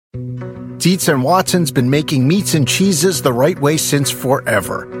Dietz and Watson's been making meats and cheeses the right way since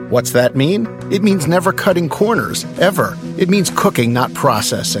forever. What's that mean? It means never cutting corners, ever. It means cooking, not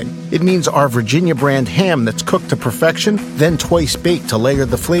processing. It means our Virginia brand ham that's cooked to perfection, then twice baked to layer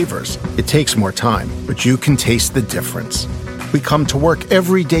the flavors. It takes more time, but you can taste the difference. We come to work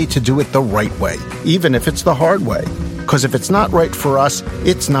every day to do it the right way, even if it's the hard way. Because if it's not right for us,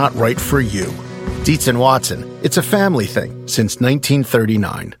 it's not right for you. Dietz and Watson, it's a family thing since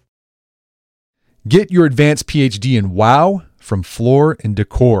 1939. Get your advanced PhD in WOW from Floor &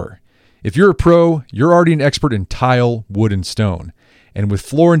 Decor. If you're a pro, you're already an expert in tile, wood, and stone. And with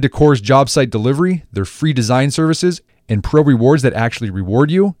Floor & Decor's job site delivery, their free design services, and pro rewards that actually reward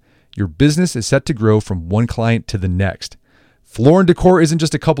you, your business is set to grow from one client to the next. Floor & Decor isn't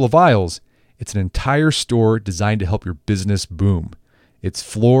just a couple of aisles. It's an entire store designed to help your business boom. It's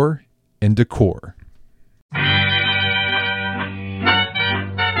Floor & Decor.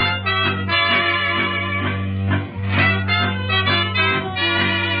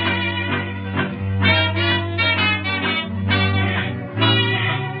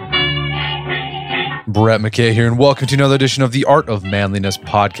 Brett McKay here, and welcome to another edition of the Art of Manliness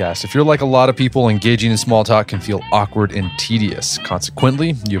podcast. If you're like a lot of people, engaging in small talk can feel awkward and tedious.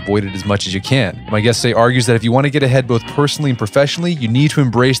 Consequently, you avoid it as much as you can. My guest today argues that if you want to get ahead both personally and professionally, you need to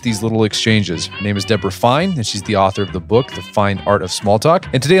embrace these little exchanges. Her name is Debra Fine, and she's the author of the book, The Fine Art of Small Talk.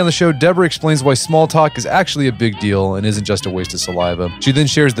 And today on the show, Debra explains why small talk is actually a big deal and isn't just a waste of saliva. She then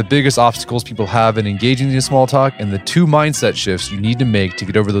shares the biggest obstacles people have in engaging in small talk and the 2 mindset shifts you need to make to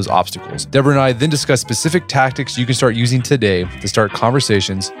get over those obstacles. Debra and I then discuss specific tactics you can start using today to start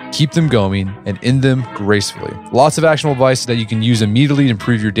conversations, keep them going, and end them gracefully. Lots of actionable advice that you can use immediately to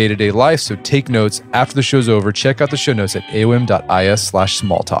improve your day-to-day life, so take notes. After the show's over, check out the show notes at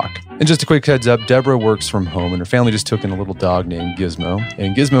aom.is/smalltalk. And just a quick heads up, Debra works from home, and her family just took in a little dog named Gizmo.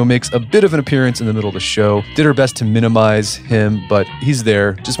 And Gizmo makes a bit of an appearance in the middle of the show. Did her best to minimize him, but he's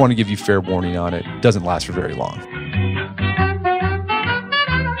there. Just want to give you fair warning on it. Doesn't last for very long.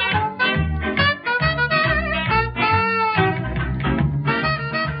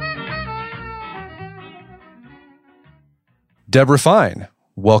 Debra Fine,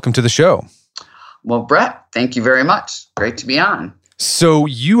 welcome to the show. Well, Brett, thank you very much. Great to be on. So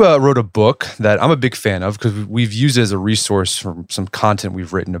you wrote a book that I'm a big fan of because we've used it as a resource from some content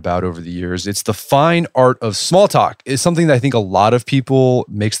we've written about over the years. It's The Fine Art of Small Talk. It's something that I think a lot of people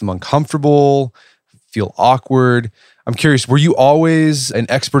makes them uncomfortable, feel awkward. I'm curious, were you always an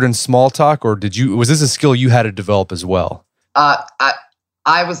expert in small talk, or was this a skill you had to develop as well?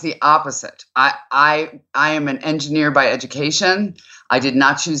 I was the opposite. I am an engineer by education. I did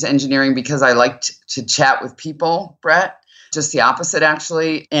not choose engineering because I liked to chat with people, Brett. Just the opposite,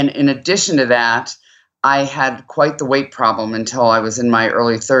 actually. And in addition to that, I had quite the weight problem until I was in my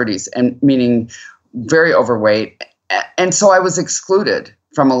early 30s, and meaning very overweight. And so I was excluded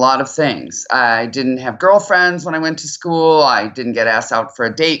from a lot of things. I didn't have girlfriends when I went to school. I didn't get asked out for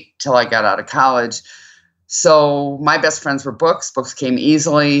a date till I got out of college. So my best friends were books. Books came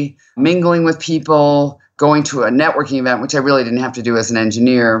easily. Mingling with people, going to a networking event, which I really didn't have to do as an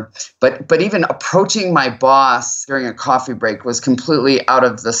engineer. But even approaching my boss during a coffee break was completely out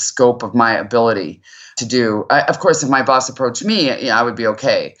of the scope of my ability to do. Of course, if my boss approached me, I would be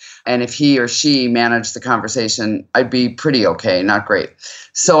okay. And if he or she managed the conversation, I'd be pretty okay, not great.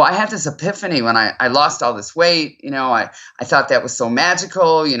 So I had this epiphany when I lost all this weight. I thought that was so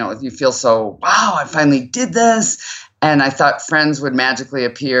magical. You feel so, wow, I finally did this. And I thought friends would magically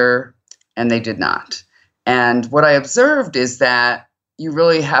appear, and they did not. And what I observed is that you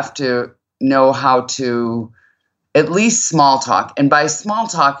really have to know how to at least small talk. And by small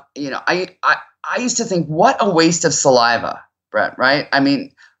talk, I used to think, what a waste of saliva, Brett, right? I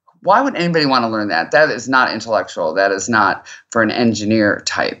mean, why would anybody want to learn that? That is not intellectual. That is not for an engineer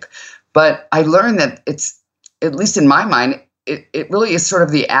type. But I learned that it's, at least in my mind, it really is sort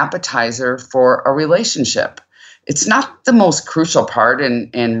of the appetizer for a relationship. It's not the most crucial part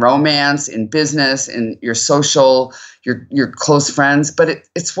in romance, in business, in your social, your close friends, but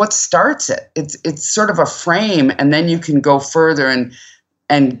it's what starts it. It's sort of a frame, and then you can go further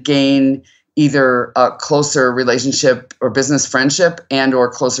and gain either a closer relationship or business friendship and or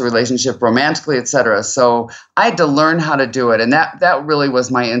closer relationship romantically, et cetera. So I had to learn how to do it. And that really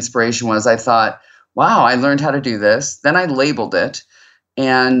was my inspiration. Was I thought, wow, I learned how to do this. Then I labeled it.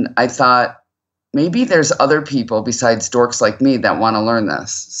 And I thought, maybe there's other people besides dorks like me that want to learn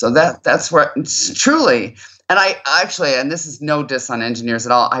this. So that's what truly, and I actually, and this is no diss on engineers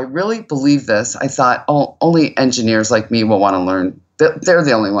at all, I really believe this. I thought, oh, only engineers like me will want to learn. They're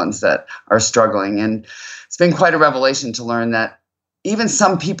the only ones that are struggling. And it's been quite a revelation to learn that even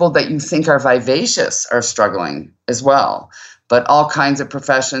some people that you think are vivacious are struggling as well. But all kinds of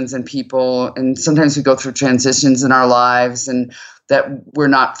professions and people, and sometimes we go through transitions in our lives and that we're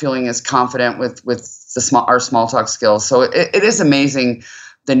not feeling as confident with our small talk skills. So it is amazing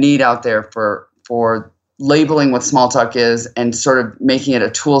the need out there for labeling what small talk is and sort of making it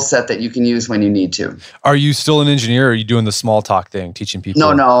a tool set that you can use when you need to. Are you still an engineer, or are you doing the small talk thing, teaching people?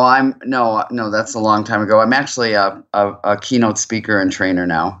 No, that's a long time ago. I'm actually a keynote speaker and trainer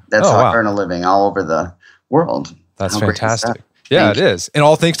now. That's how I earn a living all over the world. That's fantastic. Yeah, it is. And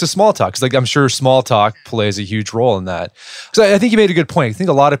all thanks to small talk. Because I'm sure small talk plays a huge role in that. So I think you made a good point. I think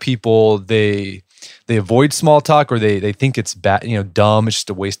a lot of people, they avoid small talk, or they think it's bad, dumb, it's just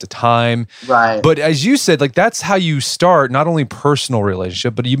a waste of time. Right. But as you said, that's how you start not only personal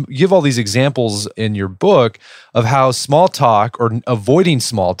relationship, but you give all these examples in your book of how small talk or avoiding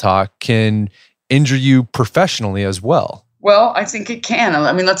small talk can injure you professionally as well. Well, I think it can.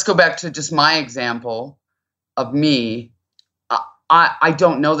 I mean, let's go back to just my example of me. I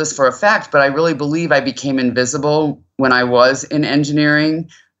don't know this for a fact, but I really believe I became invisible when I was in engineering.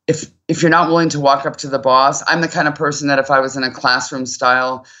 If you're not willing to walk up to the boss, I'm the kind of person that if I was in a classroom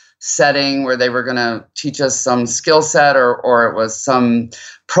style setting where they were going to teach us some skill set or it was some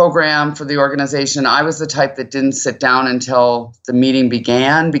program for the organization, I was the type that didn't sit down until the meeting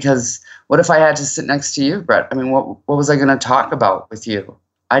began, because what if I had to sit next to you, Brett? I mean, what was I going to talk about with you?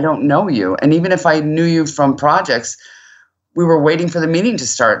 I don't know you. And even if I knew you from projects, we were waiting for the meeting to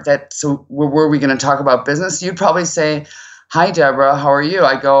start. So were we going to talk about business? You'd probably say, "Hi, Debra, how are you?"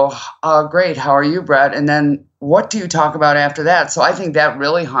 I go, "Great, how are you, Brett?" And then what do you talk about after that? So I think that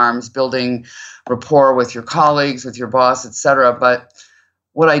really harms building rapport with your colleagues, with your boss, et cetera. But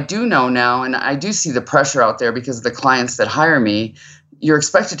what I do know now, and I do see the pressure out there because of the clients that hire me, you're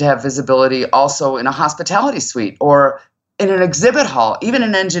expected to have visibility also in a hospitality suite or in an exhibit hall, even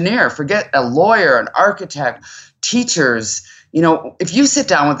an engineer, forget a lawyer, an architect, teachers. If you sit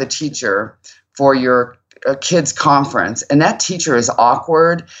down with a teacher for your kid's conference and that teacher is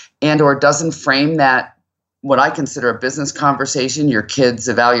awkward and or doesn't frame that, what I consider a business conversation, your kid's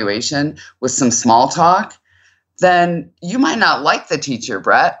evaluation, with some small talk, then you might not like the teacher,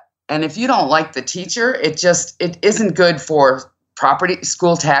 Brett. And if you don't like the teacher, it isn't good for property,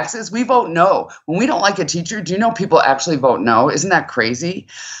 school taxes. We vote no. When we don't like a teacher, do you know people actually vote no? Isn't that crazy?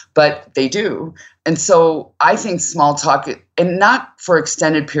 But they do. And so I think small talk, and not for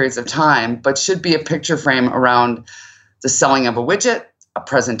extended periods of time, but should be a picture frame around the selling of a widget, a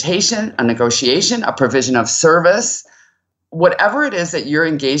presentation, a negotiation, a provision of service. Whatever it is that you're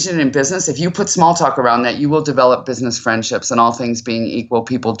engaged in business, if you put small talk around that, you will develop business friendships. And all things being equal,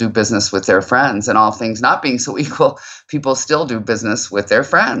 people do business with their friends. And all things not being so equal, people still do business with their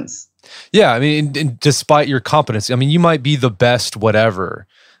friends. Yeah, I mean, and despite your competency, I mean, you might be the best whatever,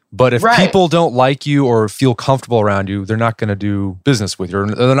 but if people don't like you or feel comfortable around you, they're not going to do business with you, or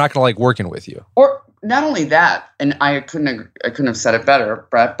they're not going to like working with you. Or not only that, and I couldn't have said it better,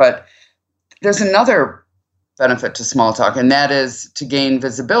 Brett, but there's another benefit to small talk, and that is to gain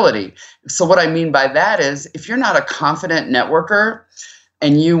visibility. So what I mean by that is, if you're not a confident networker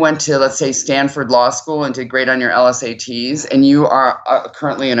and you went to, let's say, Stanford Law School and did great on your LSATs, and you are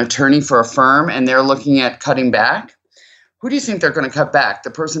currently an attorney for a firm and they're looking at cutting back, who do you think they're going to cut back? The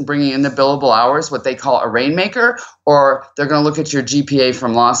person bringing in the billable hours, what they call a rainmaker, or they're going to look at your GPA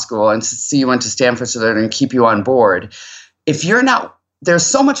from law school and see you went to Stanford, so they're going to keep you on board. If you're not, there's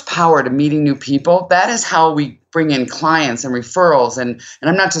so much power to meeting new people. That is how we bring in clients and referrals. And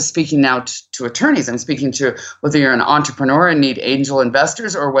I'm not just speaking now to attorneys. I'm speaking to whether you're an entrepreneur and need angel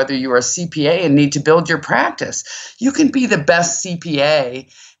investors, or whether you are a CPA and need to build your practice. You can be the best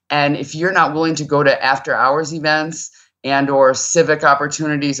CPA. And if you're not willing to go to after hours events and or civic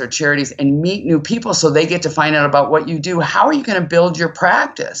opportunities or charities and meet new people so they get to find out about what you do, how are you going to build your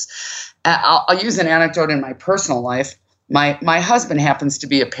practice? I'll use an anecdote in my personal life. My husband happens to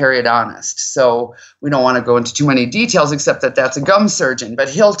be a periodontist, so we don't want to go into too many details except that that's a gum surgeon. But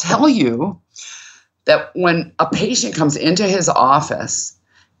he'll tell you that when a patient comes into his office,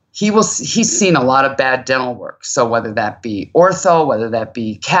 he's seen a lot of bad dental work. So whether that be ortho, whether that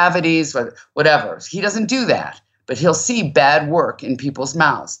be cavities, whatever, he doesn't do that. But he'll see bad work in people's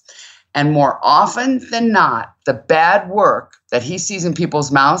mouths. And more often than not, the bad work that he sees in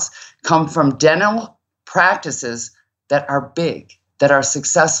people's mouths come from dental practices that are big, that are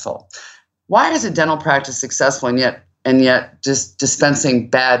successful. Why is a dental practice successful and yet just dispensing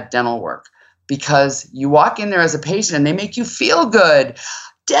bad dental work? Because you walk in there as a patient and they make you feel good.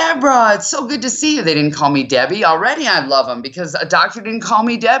 Debra, it's so good to see you. They didn't call me Debbie. Already I love them because a doctor didn't call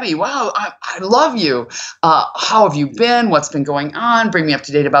me Debbie. Wow, I love you. How have you been? What's been going on? Bring me up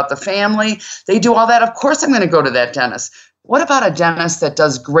to date about the family. They do all that. Of course I'm going to go to that dentist. What about a dentist that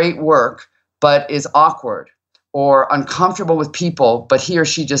does great work but is awkward or uncomfortable with people, but he or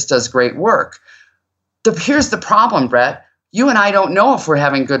she just does great work? Here's the problem, Brett. You and I don't know if we're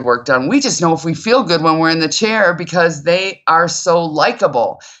having good work done. We just know if we feel good when we're in the chair because they are so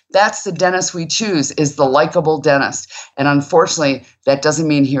likable. That's the dentist we choose, is the likable dentist. And unfortunately, that doesn't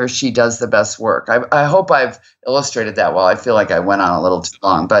mean he or she does the best work. I hope I've illustrated that well. I feel like I went on a little too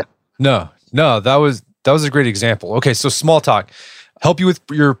long, but No, that was a great example. Okay, so small talk. Help you with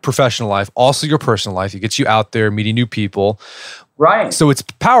your professional life, also your personal life. It gets you out there, meeting new people. Right. So it's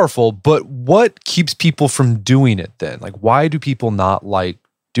powerful, but what keeps people from doing it then? Like, why do people not like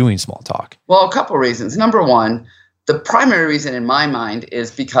doing small talk? Well, a couple reasons. Number one, the primary reason in my mind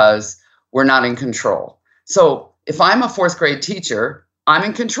is because we're not in control. So if I'm a fourth grade teacher, I'm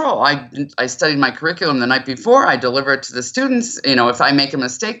in control. I studied my curriculum the night before. I deliver it to the students. If I make a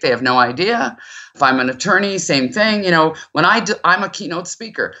mistake, they have no idea. If I'm an attorney, same thing. When I'm a keynote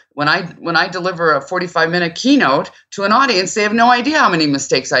speaker. When I deliver a 45-minute keynote to an audience, they have no idea how many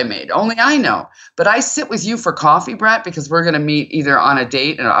mistakes I made. Only I know. But I sit with you for coffee, Brett, because we're going to meet either on a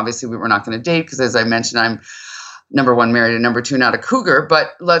date, and obviously we're not going to date because, as I mentioned, I'm number one, married, and number two, not a cougar.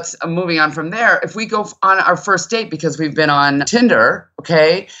 But moving on from there, if we go on our first date because we've been on Tinder,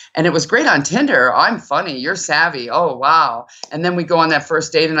 okay, and it was great on Tinder. I'm funny. You're savvy. Oh, wow. And then we go on that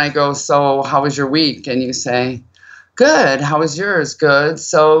first date and I go, so how was your week? And you say, good. How was yours? Good.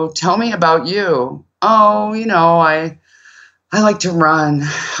 So tell me about you. Oh, I like to run.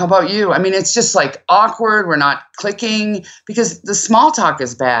 How about you? I mean, it's just like awkward. We're not clicking because the small talk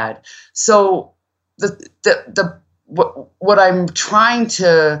is bad. So what I'm trying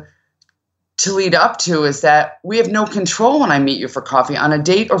to lead up to is that we have no control when I meet you for coffee on a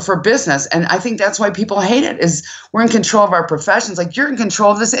date or for business. And I think that's why people hate it, is we're in control of our professions. Like, you're in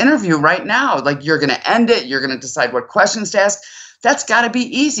control of this interview right now. Like, you're going to end it. You're going to decide what questions to ask. That's got to be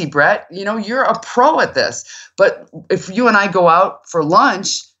easy, Brett. You're a pro at this. But if you and I go out for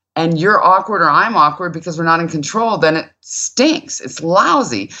lunch and you're awkward or I'm awkward because we're not in control, then it stinks. It's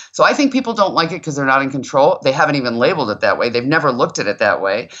lousy. So I think people don't like it because they're not in control. They haven't even labeled it that way. They've never looked at it that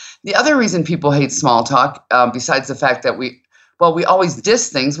way. The other reason people hate small talk, besides the fact that we always diss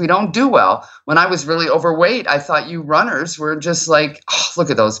things we don't do well. When I was really overweight, I thought you runners were just like, oh, look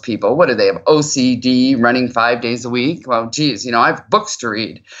at those people. What do they have? OCD, running 5 days a week? Well, geez, I have books to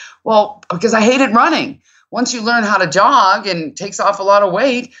read. Well, because I hated running. Once you learn how to jog and takes off a lot of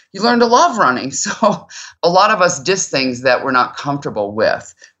weight, you learn to love running. So a lot of us diss things that we're not comfortable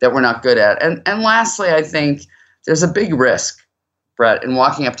with, that we're not good at. And lastly, I think there's a big risk, Brett, in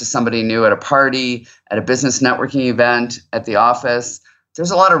walking up to somebody new at a party, at a business networking event, at the office.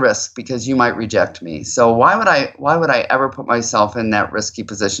 There's a lot of risk because you might reject me. So why would I ever put myself in that risky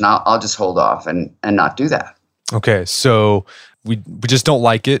position? I'll just hold off and not do that. Okay, so we just don't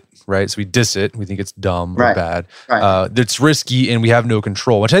like it, right? So we diss it. We think it's dumb or bad. Right. It's risky and we have no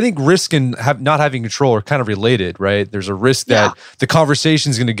control, which I think risk and not having control are kind of related, right? There's a risk that the conversation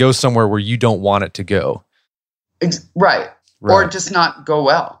is going to go somewhere where you don't want it to go. Right. Or just not go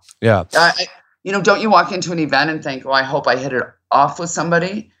well. Yeah. Don't you walk into an event and think, oh, I hope I hit it off with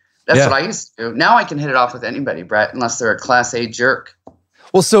somebody? That's what I used to do. Now I can hit it off with anybody, Brett, unless they're a class A jerk.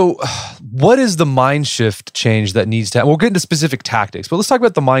 Well, so what is the mind shift change that needs to happen? We'll get into specific tactics, but let's talk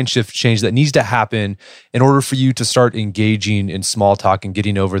about the mind shift change that needs to happen in order for you to start engaging in small talk and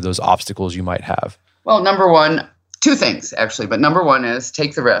getting over those obstacles you might have. Well, number one, two things actually, but number one is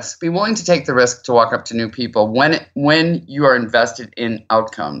take the risk. Be willing to take the risk to walk up to new people when you are invested in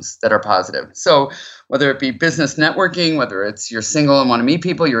outcomes that are positive. So whether it be business networking, whether it's you're single and want to meet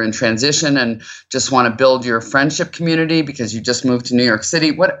people, you're in transition and just want to build your friendship community because you just moved to New York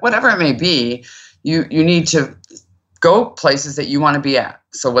City, whatever it may be, you need to go places that you want to be at.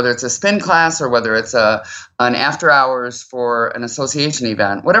 So whether it's a spin class or whether it's an after hours for an association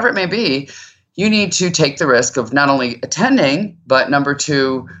event, whatever it may be, you need to take the risk of not only attending, but number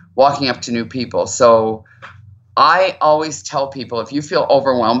two, walking up to new people. So I always tell people, if you feel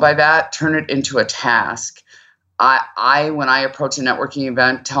overwhelmed by that, turn it into a task. When I approach a networking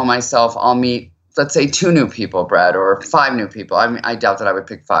event, tell myself I'll meet, let's say 2 new people, Brad, or 5 new people. I mean, I doubt that I would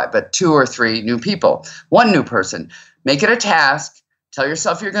pick 5, but 2 or 3 new people, 1 new person. Make it a task. Tell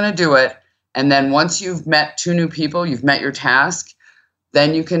yourself you're going to do it. And then once you've met 2 new people, you've met your task,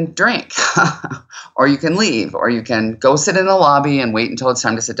 then you can drink or you can leave or you can go sit in the lobby and wait until it's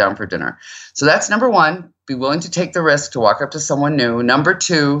time to sit down for dinner. So that's number one, be willing to take the risk to walk up to someone new. Number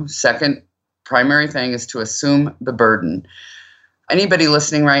two, second primary thing is to assume the burden. Anybody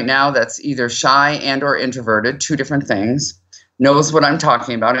listening right now that's either shy and or introverted, two different things, knows what I'm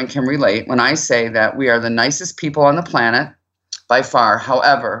talking about and can relate when I say that we are the nicest people on the planet by far.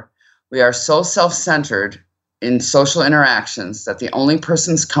 However, we are so self-centered in social interactions that the only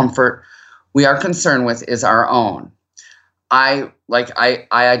person's comfort we are concerned with is our own. I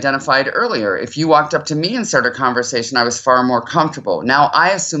identified earlier, if you walked up to me and started a conversation, I was far more comfortable. Now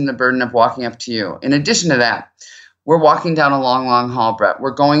I assume the burden of walking up to you. In addition to that, we're walking down a long, long hall, Brett.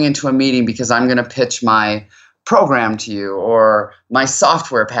 We're going into a meeting because I'm going to pitch my program to you or my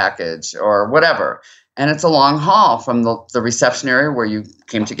software package or whatever. And it's a long haul from the reception area where you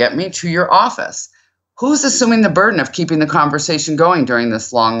came to get me to your office. Who's assuming the burden of keeping the conversation going during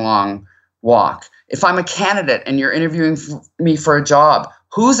this long, long walk? If I'm a candidate and you're interviewing me for a job,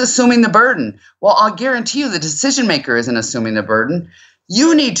 who's assuming the burden? Well, I'll guarantee you the decision maker isn't assuming the burden.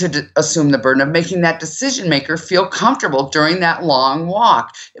 You need to assume the burden of making that decision maker feel comfortable during that long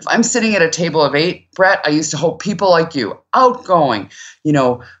walk. If I'm sitting at a table of 8, Brett, I used to hope people like you, outgoing,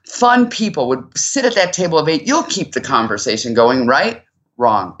 fun people would sit at that table of 8. You'll keep the conversation going, right?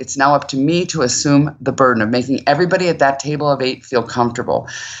 Wrong. It's now up to me to assume the burden of making everybody at that table of 8 feel comfortable.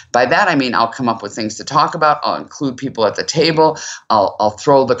 By that, I mean, I'll come up with things to talk about. I'll include people at the table. I'll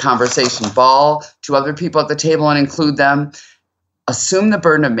throw the conversation ball to other people at the table and include them. Assume the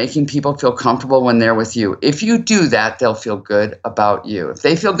burden of making people feel comfortable when they're with you. If you do that, they'll feel good about you. If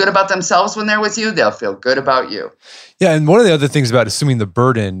they feel good about themselves when they're with you, they'll feel good about you. Yeah, and one of the other things about assuming the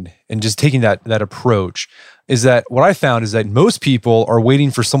burden and just taking that approach is that what I found is that most people are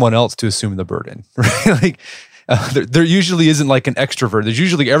waiting for someone else to assume the burden, right? There usually isn't like an extrovert. There's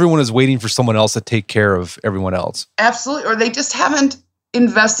usually everyone is waiting for someone else to take care of everyone else. Absolutely. Or they just haven't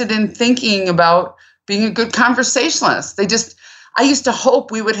invested in thinking about being a good conversationalist. I used to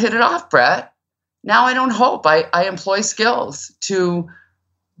hope we would hit it off, Brett. Now I don't hope. I employ skills to,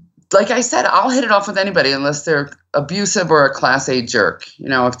 like I said, I'll hit it off with anybody unless they're abusive or a class A jerk.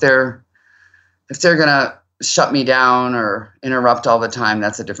 If they're going to shut me down or interrupt all the time,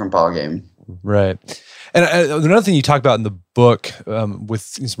 that's a different ballgame. Right. And another thing you talk about in the book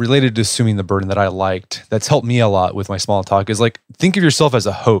is related to assuming the burden that I liked, that's helped me a lot with my small talk, is like, think of yourself as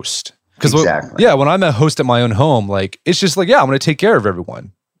a host. Because exactly. when I'm a host at my own home, like, it's just like, I'm going to take care of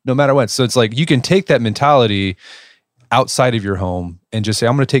everyone no matter what. So it's like, you can take that mentality outside of your home and just say,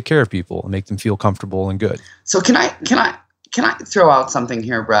 I'm going to take care of people and make them feel comfortable and good. So can I throw out something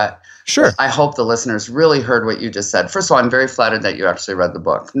here, Brett? Sure. I hope the listeners really heard what you just said. First of all, I'm very flattered that you actually read the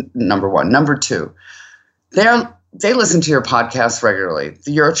book, number one. Number two, they listen to your podcast regularly.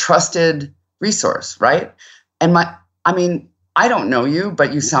 You're a trusted resource, right? And I don't know you,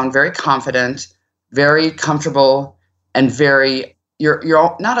 but you sound very confident, very comfortable, and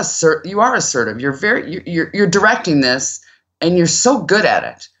you're not assertive. You are assertive. You're directing this, and you're so good at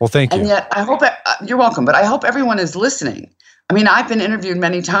it. Well, thank you. And yet, I hope you're welcome. But I hope everyone is listening. I mean, I've been interviewed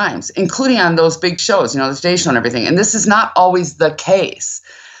many times, including on those big shows, the Today Show and everything. And this is not always the case.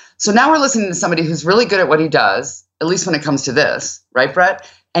 So now we're listening to somebody who's really good at what he does, at least when it comes to this, right, Brett?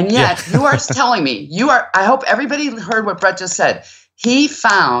 And yet you are telling me, I hope everybody heard what Brett just said. He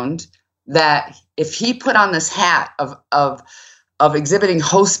found that if he put on this hat of exhibiting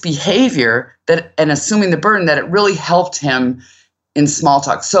host behavior and assuming the burden, that it really helped him in small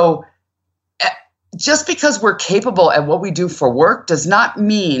talk. So just because we're capable at what we do for work does not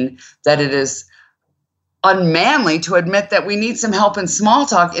mean that it is unmanly to admit that we need some help in small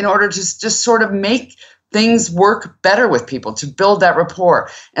talk in order to just sort of make things work better with people, to build that rapport.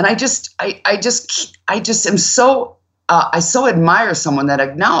 And I so admire someone that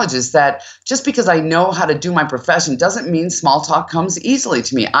acknowledges that just because I know how to do my profession doesn't mean small talk comes easily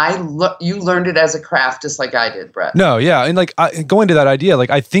to me. You learned it as a craft just like I did, Brett. No, yeah. And like going to that idea, like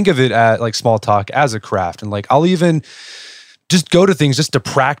I think of it at like small talk as a craft. And like I'll even just go to things just to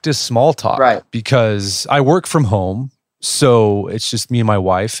practice small talk. Right. Because I work from home. So it's just me and my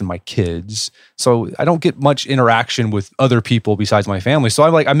wife and my kids. So I don't get much interaction with other people besides my family. So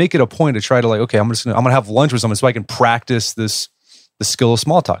I make it a point to try to like, okay, I'm gonna have lunch with someone so I can practice the skill of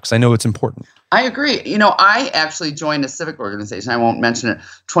small talk, because I know it's important. I agree. I actually joined a civic organization. I won't mention it.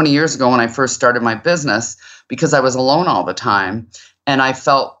 20 years ago when I first started my business, because I was alone all the time, and I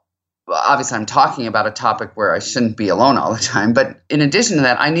felt obviously I'm talking about a topic where I shouldn't be alone all the time. But in addition to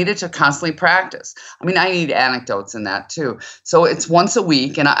that, I needed to constantly practice. I mean, I need anecdotes in that too. So it's once a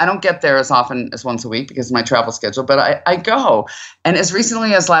week, and I don't get there as often as once a week because of my travel schedule, but I go. And as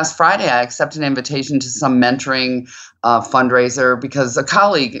recently as last Friday, I accepted an invitation to some mentoring fundraiser because a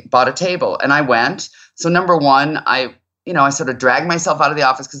colleague bought a table, and I went. So number one, I sort of dragged myself out of the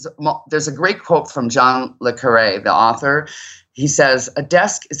office because there's a great quote from John Le Carré, the author. He says, "A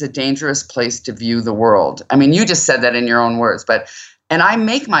desk is a dangerous place to view the world." I mean, you just said that in your own words, and I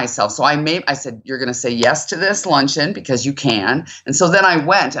make myself. So I said, "You're going to say yes to this luncheon because you can." And so then I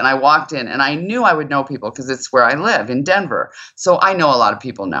went and I walked in, and I knew I would know people because it's where I live in Denver. So I know a lot of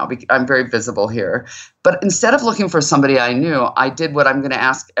people now. I'm very visible here. But instead of looking for somebody I knew, I did what I'm going to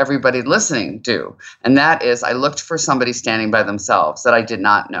ask everybody listening do. And that is I looked for somebody standing by themselves that I did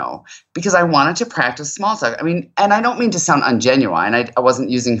not know because I wanted to practice small talk. I mean, and I don't mean to sound ungenuine. I wasn't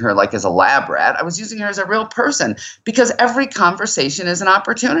using her like as a lab rat. I was using her as a real person because every conversation is an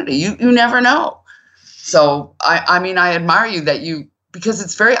opportunity. You never know. So, I mean, I admire you that because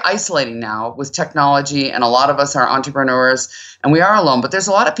it's very isolating now with technology, and a lot of us are entrepreneurs and we are alone, but there's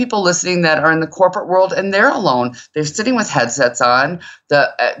a lot of people listening that are in the corporate world and they're alone. They're sitting with headsets on.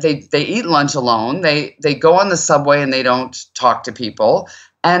 They eat lunch alone. They go on the subway and they don't talk to people.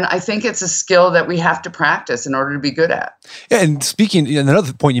 And I think it's a skill that we have to practice in order to be good at. Yeah, and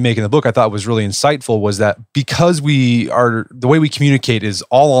another point you make in the book I thought was really insightful was that because the way we communicate is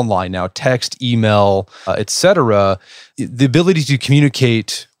all online now, text, email, etc., the ability to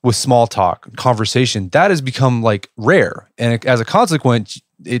communicate with small talk, conversation, that has become like rare. And as a consequence,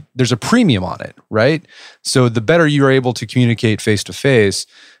 there's a premium on it, right? So the better you are able to communicate face to face,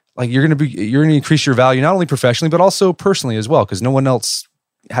 like you're going to increase your value not only professionally but also personally as well, because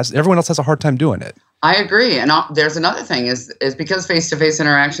everyone else has a hard time doing it. I agree. And there's another thing is because face-to-face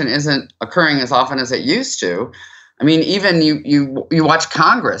interaction isn't occurring as often as it used to. I mean, even you watch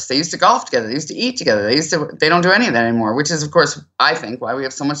Congress, they used to golf together, they used to eat together, they don't do any of that anymore, which is, of course, I think why we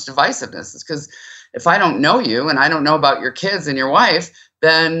have so much divisiveness. It's because if I don't know you and I don't know about your kids and your wife,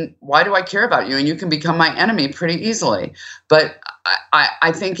 then why do I care about you? And you can become my enemy pretty easily. But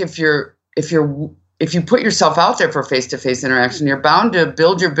I think if you put yourself out there for face-to-face interaction, you're bound to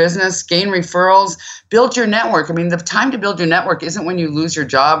build your business, gain referrals, build your network. I mean, the time to build your network isn't when you lose your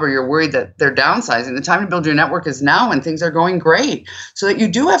job or you're worried that they're downsizing. The time to build your network is now when things are going great, so that you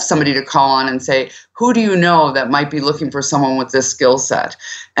do have somebody to call on and say, who do you know that might be looking for someone with this skill set?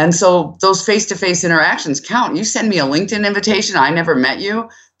 And so those face-to-face interactions count. You send me a LinkedIn invitation, I never met you.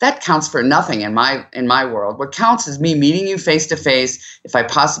 That counts for nothing in my world. What counts is me meeting you face-to-face if I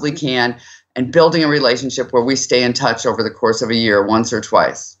possibly can, and building a relationship where we stay in touch over the course of a year, once or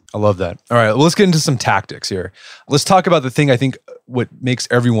twice. I love that. All right, well, let's get into some tactics here. Let's talk about the thing I think what makes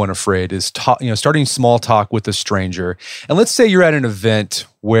everyone afraid is starting small talk with a stranger. And let's say you're at an event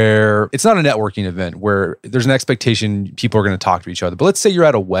where it's not a networking event where there's an expectation people are going to talk to each other. But let's say you're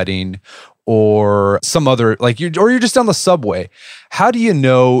at a wedding or some other, you're just on the subway. How do you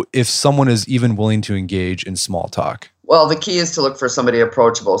know if someone is even willing to engage in small talk? Well, the key is to look for somebody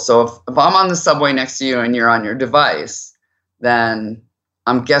approachable. So if I'm on the subway next to you and you're on your device, then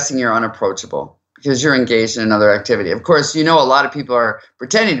I'm guessing you're unapproachable because you're engaged in another activity. Of course, a lot of people are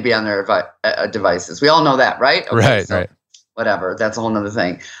pretending to be on their devices. We all know that, right? Okay, right. Whatever. That's a whole nother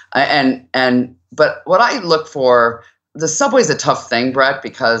thing. But what I look for, the subway's a tough thing, Brett,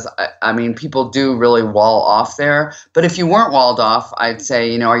 because I mean, people do really wall off there. But if you weren't walled off, I'd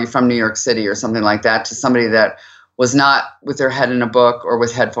say, are you from New York City or something like that, to somebody that was not with their head in a book or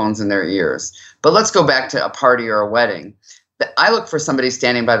with headphones in their ears. But let's go back to a party or a wedding. I look for somebody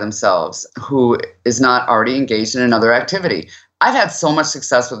standing by themselves who is not already engaged in another activity. I've had so much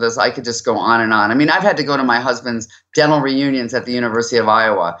success with this, I could just go on and on. I mean, I've had to go to my husband's dental reunions at the University of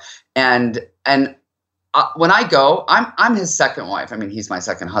Iowa. And when I go, I'm his second wife. I mean, he's my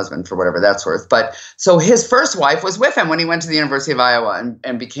second husband for whatever that's worth. But so his first wife was with him when he went to the University of Iowa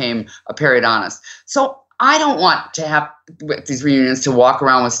and became a periodontist. So I don't want to have these reunions to walk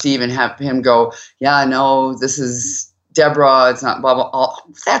around with Steve and have him go, yeah, no, this is Debra, it's not blah, blah.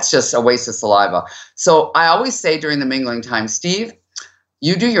 That's just a waste of saliva. So I always say during the mingling time, Steve,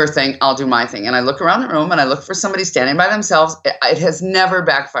 you do your thing, I'll do my thing. And I look around the room and I look for somebody standing by themselves. It has never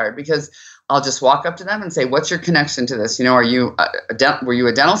backfired because I'll just walk up to them and say, what's your connection to this? Are you were you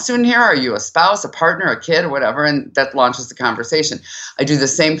a dental student here? Are you a spouse, a partner, a kid, or whatever? And that launches the conversation. I do the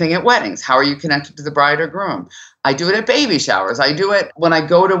same thing at weddings. How are you connected to the bride or groom? I do it at baby showers. I do it when I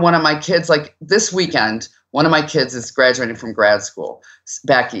go to one of my kids, like this weekend, one of my kids is graduating from grad school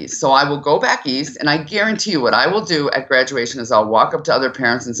back east. So I will go back east, and I guarantee you what I will do at graduation is I'll walk up to other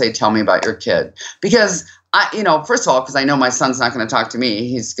parents and say, tell me about your kid. Because first of all, because I know my son's not going to talk to me.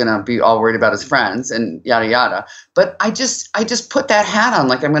 He's going to be all worried about his friends and yada, yada. But I just put that hat on,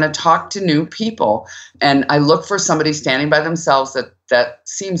 like I'm going to talk to new people. And I look for somebody standing by themselves that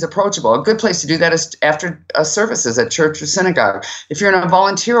seems approachable. A good place to do that is after services at church or synagogue. If you're in a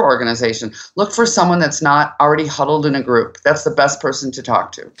volunteer organization, look for someone that's not already huddled in a group. That's the best person to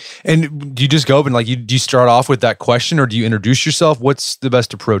talk to. And do you just go up and do you start off with that question, or do you introduce yourself? What's the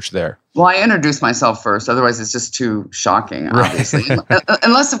best approach there? Well, I introduce myself first. Otherwise, it's just too shocking, obviously. Right.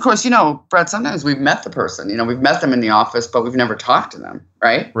 Unless, of course, Brett, sometimes we've met the person. We've met them in the office, but we've never talked to them,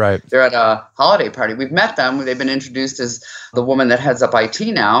 right? Right. They're at a holiday party. We've met them. They've been introduced as the woman that heads up IT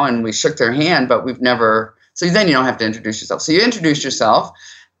now, and we shook their hand, but we've never – so then you don't have to introduce yourself. So you introduce yourself,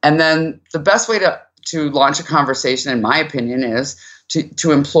 and then the best way to launch a conversation, in my opinion, is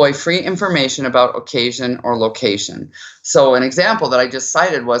to employ free information about occasion or location. So an example that I just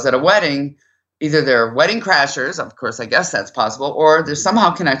cited was at a wedding, either they're wedding crashers, of course, I guess that's possible, or they're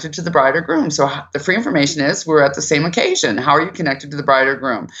somehow connected to the bride or groom. So the free information is we're at the same occasion. How are you connected to the bride or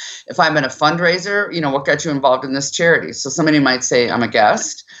groom? If I'm in a fundraiser, what got you involved in this charity? So somebody might say, I'm a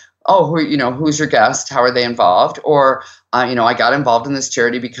guest. Oh, who's your guest? How are they involved? Or, I got involved in this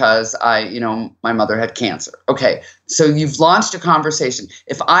charity because my mother had cancer. Okay, so you've launched a conversation.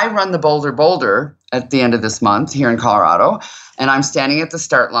 If I run the Boulder at the end of this month here in Colorado, and I'm standing at the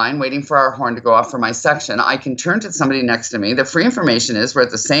start line waiting for our horn to go off for my section, I can turn to somebody next to me. The free information is we're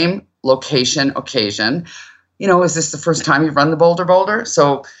at the same location, occasion. Is this the first time you've run the Boulder?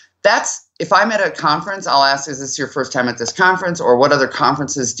 So if I'm at a conference, I'll ask, is this your first time at this conference? Or what other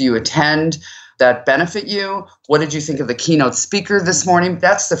conferences do you attend that benefit you? What did you think of the keynote speaker this morning?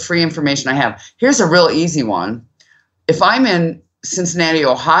 That's the free information I have. Here's a real easy one. If I'm in Cincinnati,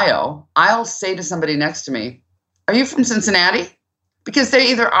 Ohio, I'll say to somebody next to me, are you from Cincinnati? Because they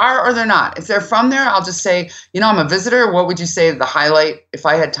either are or they're not. If they're from there, I'll just say, I'm a visitor. What would you say the highlight, if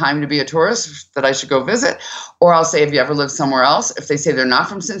I had time to be a tourist, that I should go visit? Or I'll say, have you ever lived somewhere else? If they say they're not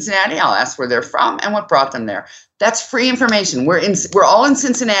from Cincinnati, I'll ask where they're from and what brought them there. That's free information. We're all in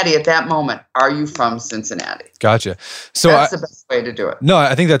Cincinnati at that moment. Are you from Cincinnati? Gotcha. So that's the best way to do it. No,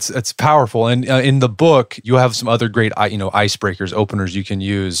 I think that's powerful. And in the book, you have some other great icebreakers, openers you can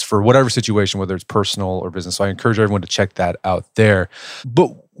use for whatever situation, whether it's personal or business. So I encourage everyone to check that out there.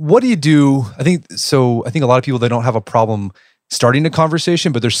 But what do you do? I think a lot of people, they don't have a problem starting a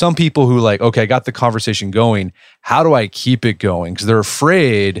conversation, but there's some people who okay, I got the conversation going. How do I keep it going? Because they're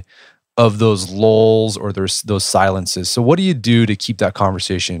afraid of those lulls or those silences. So what do you do to keep that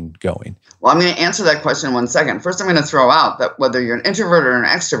conversation going? Well, I'm going to answer that question in 1 second. First, I'm going to throw out that whether you're an introvert or an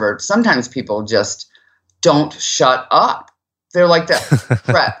extrovert, sometimes people just don't shut up. They're like that.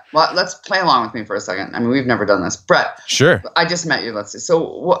 Brett, well, let's play along with me for a second. I mean, we've never done this. Brett. Sure. I just met you. Let's see.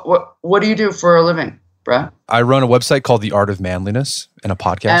 So what do you do for a living, Brett? I run a website called The Art of Manliness and a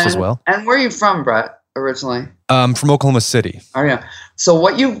podcast as well. And where are you from, Brett, originally? From Oklahoma City. Oh, yeah. So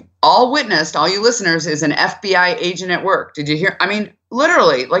what you all witnessed, all you listeners, is an FBI agent at work. Did you hear? I mean,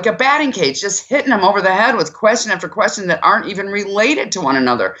 literally, like a batting cage, just hitting them over the head with question after question that aren't even related to one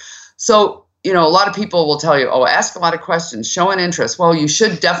another. So, a lot of people will tell you, ask a lot of questions, show an interest. Well, you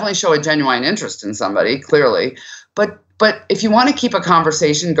should definitely show a genuine interest in somebody, clearly. But if you want to keep a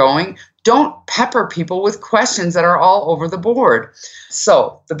conversation going, don't pepper people with questions that are all over the board.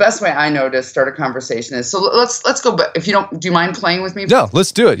 So the best way I know to start a conversation is, so let's go back. If you don't, do you mind playing with me? No,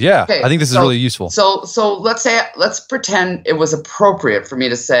 let's do it. Yeah. Okay. I think this is really useful. So let's pretend it was appropriate for me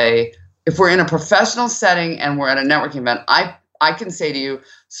to say, if we're in a professional setting and we're at a networking event, I can say to you,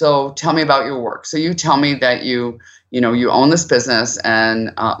 so tell me about your work. So you tell me that you own this business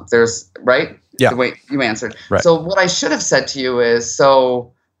and there's, right? Yeah. The way you answered. Right. So what I should have said to you is,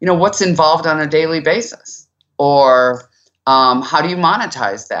 what's involved on a daily basis? Or how do you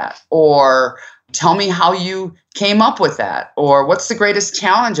monetize that? Or tell me how you came up with that. Or what's the greatest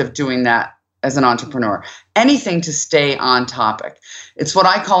challenge of doing that as an entrepreneur? Anything to stay on topic. It's what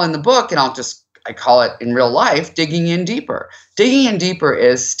I call in the book, and I call it in real life, digging in deeper. Digging in deeper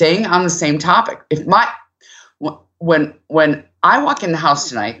is staying on the same topic. When I walk in the house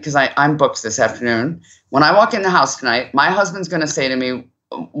tonight, because I'm booked this afternoon, when I walk in the house tonight, my husband's going to say to me,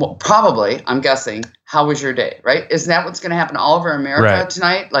 well, probably, I'm guessing, how was your day, right? Isn't that what's going to happen all over America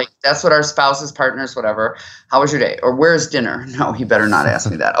tonight? Like, that's what our spouses, partners, whatever. How was your day? Or where's dinner? No, he better not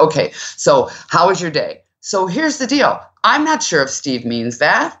ask me that. Okay, so how was your day? So here's the deal. I'm not sure if Steve means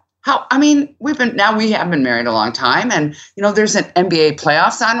that. we have been married a long time, and there's an NBA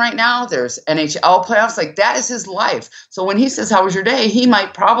playoffs on right now. There's NHL playoffs. Like, that is his life. So when he says, "How was your day?" he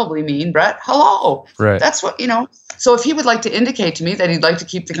might probably mean, Brett, hello. Right. That's what, So if he would like to indicate to me that he'd like to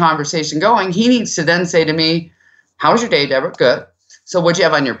keep the conversation going, he needs to then say to me, "How was your day, Debra?" "Good." "So what'd you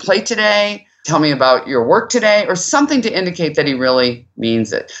have on your plate today? Tell me about your work today," or something to indicate that he really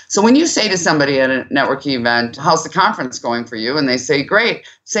means it. So when you say to somebody at a networking event, "How's the conference going for you?" and they say, "Great,"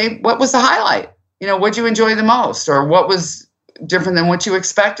 say, "What was the highlight? What'd you enjoy the most? Or what was different than what you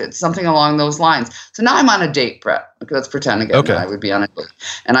expected?" Something along those lines. So now I'm on a date, Brett. Okay, let's pretend again that I would be on a date.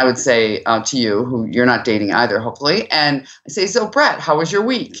 And I would say to you, who you're not dating either, hopefully, and I say, "So Brett, how was your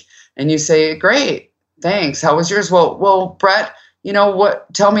week?" And you say, "Great, thanks. How was yours?" Well, Brett,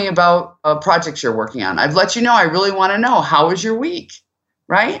 tell me about projects you're working on. I've let you know I really want to know, how was your week,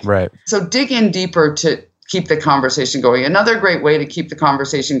 right? Right. So dig in deeper to keep the conversation going. Another great way to keep the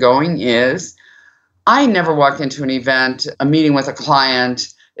conversation going is, I never walk into an event, a meeting with a client.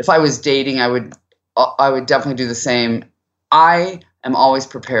 If I was dating, I would definitely do the same. I am always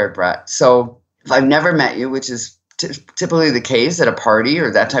prepared, Brett. So if I've never met you, which is typically the case at a party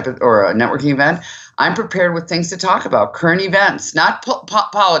or that type of, or a networking event, I'm prepared with things to talk about, current events, not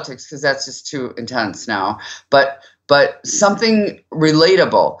politics, because that's just too intense now, but something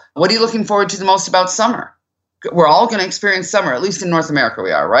relatable. What are you looking forward to the most about summer? We're all going to experience summer, at least in North America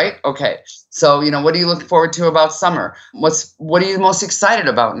we are, right? Okay. So, what are you looking forward to about summer? What are you most excited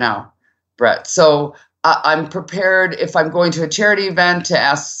about now, Brett? So I'm prepared if I'm going to a charity event to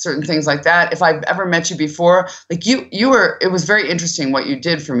ask certain things like that. If I've ever met you before, like it was very interesting what you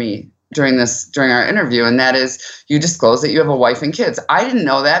did for me during our interview. And that is, you disclosed that you have a wife and kids. I didn't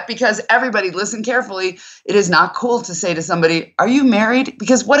know that, because everybody, listen carefully. It is not cool to say to somebody, "Are you married?"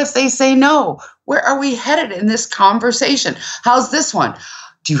 Because what if they say no? Where are we headed in this conversation? How's this one?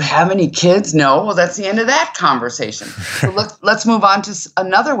 "Do you have any kids?" "No." Well, that's the end of that conversation. So let's move on to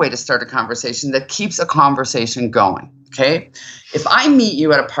another way to start a conversation that keeps a conversation going. Okay. If I meet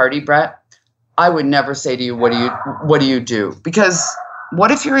you at a party, Brett, I would never say to you, what do you do? Because what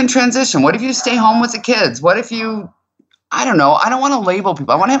if you're in transition? What if you stay home with the kids? What if I don't know. I don't want to label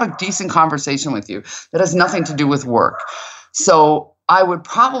people. I want to have a decent conversation with you that has nothing to do with work. So I would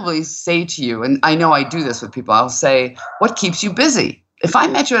probably say to you, and I know I do this with people, I'll say, "What keeps you busy?" If I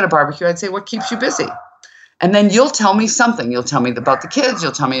met you at a barbecue, I'd say, "What keeps you busy?" And then you'll tell me something. You'll tell me about the kids.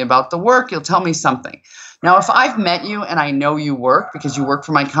 You'll tell me about the work. You'll tell me something. Now, if I've met you and I know you work because you work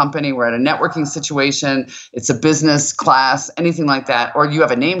for my company, we're at a networking situation, it's a business class, anything like that, or you have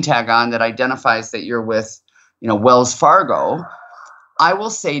a name tag on that identifies that you're with, Wells Fargo, I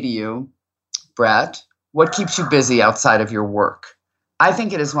will say to you, "Brett, what keeps you busy outside of your work?" I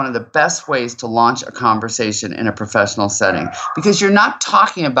think it is one of the best ways to launch a conversation in a professional setting, because you're not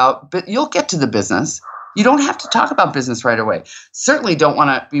talking about, but you'll get to the business. You don't have to talk about business right away. Certainly don't want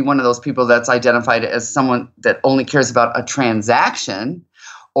to be one of those people that's identified as someone that only cares about a transaction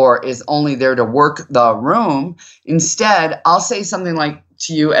or is only there to work the room. Instead, I'll say something like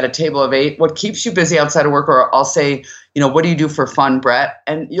to you at a table of 8, "What keeps you busy outside of work?" Or I'll say, "What do you do for fun, Brett?"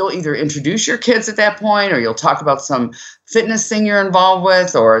 And you'll either introduce your kids at that point, or you'll talk about some fitness thing you're involved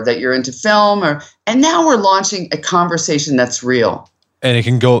with, or that you're into film, and now we're launching a conversation that's real. And it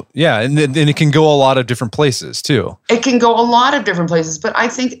can go, and it can go a lot of different places too. It can go a lot of different places, but I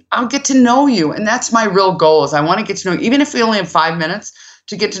think I'll get to know you. And that's my real goal, is I want to get to know you, even if we only have 5 minutes,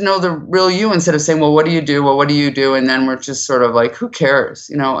 to get to know the real you, instead of saying, "Well, what do you do? Well, what do you do?" And then we're just sort of like, who cares?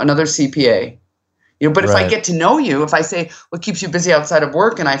 Another CPA. But if I get to know you, if I say, "What keeps you busy outside of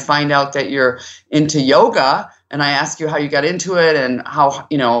work?" and I find out that you're into yoga, and I ask you how you got into it and how,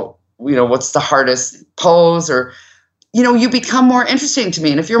 what's the hardest pose, or you become more interesting to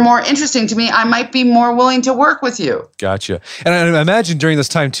me. And if you're more interesting to me, I might be more willing to work with you. Gotcha. And I imagine during this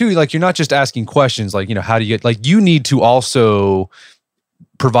time too, like, you're not just asking questions like, how do you get, like, you need to also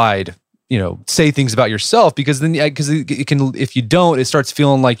provide, say things about yourself, because then, because it can, if you don't, it starts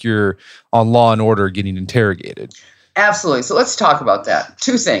feeling like you're on Law and Order getting interrogated. Absolutely. So let's talk about that.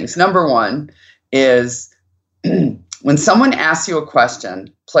 2 things. Number 1 is when someone asks you a question,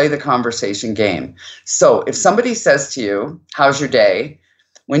 play the conversation game. So if somebody says to you, "How's your day?"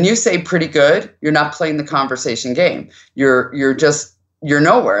 when you say "pretty good," you're not playing the conversation game. You're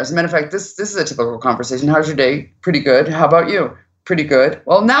nowhere. As a matter of fact, this is a typical conversation. "How's your day?" "Pretty good." "How about you?" "Pretty good."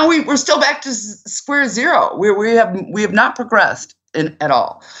 Well, now we're still back to square zero. We have not progressed at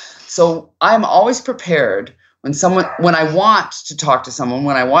all. So I'm always prepared when I want to talk to someone,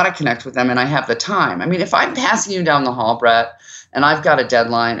 when I want to connect with them, and I have the time. I mean, if I'm passing you down the hall, Brett, and I've got a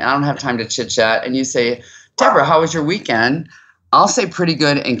deadline and I don't have time to chit chat, and you say, "Debra, how was your weekend?" I'll say pretty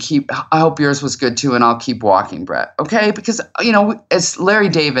good and I hope yours was good too, and I'll keep walking, Brett. Okay? Because, as Larry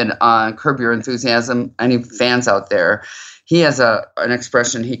David on Curb Your Enthusiasm, any fans out there, he has an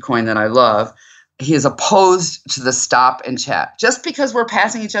expression he coined that I love. He is opposed to the stop and chat. Just because we're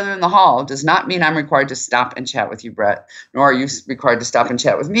passing each other in the hall does not mean I'm required to stop and chat with you, Brett, nor are you required to stop and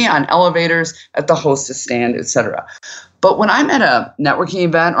chat with me on elevators, at the hostess stand, etc. But when I'm at a networking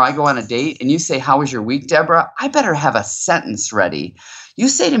event or I go on a date and you say, "How was your week, Debra?" I better have a sentence ready. You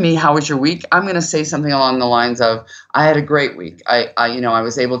say to me, "How was your week?" I'm going to say something along the lines of, "I had a great week. I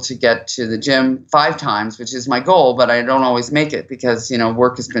was able to get to the gym 5 times, which is my goal, but I don't always make it because,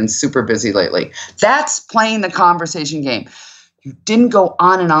 work has been super busy lately." That's playing the conversation game. You didn't go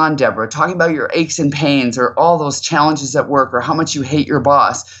on and on, Debra, talking about your aches and pains or all those challenges at work or how much you hate your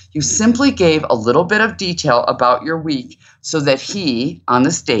boss. You simply gave a little bit of detail about your week so that he, on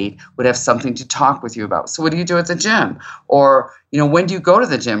this date, would have something to talk with you about. So what do you do at the gym? Or, when do you go to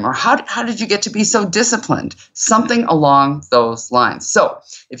the gym? Or how did you get to be so disciplined? Something along those lines. So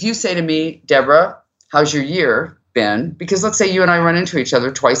if you say to me, "Debra, how's your year been?" Because let's say you and I run into each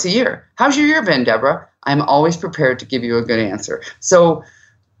other twice a year. "How's your year been, Debra?" I'm always prepared to give you a good answer. So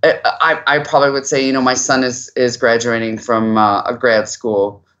I probably would say, my son is graduating from a grad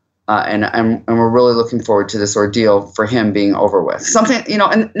school, and we're really looking forward to this ordeal for him being over with. Something,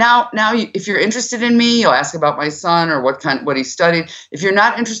 and now if you're interested in me, you'll ask about my son or what he studied. If you're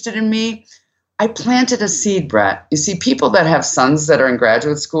not interested in me, I planted a seed, Brett. You see, people that have sons that are in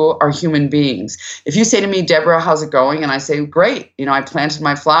graduate school are human beings. If you say to me, "Debra, how's it going?" and I say, "Great, I planted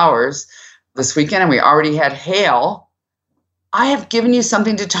my flowers this weekend and we already had hail," I have given you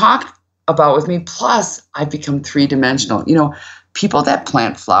something to talk about with me. Plus, I've become 3-dimensional. People that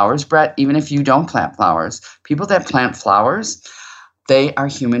plant flowers, Brett, even if you don't plant flowers, people that plant flowers, they are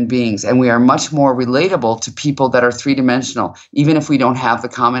human beings. And we are much more relatable to people that are 3-dimensional, even if we don't have the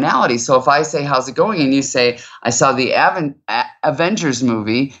commonality. So if I say, "How's it going?" and you say, "I saw the Avengers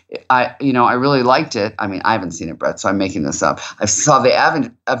movie. I really liked it." I mean, I haven't seen it, Brett, so I'm making this up. "I saw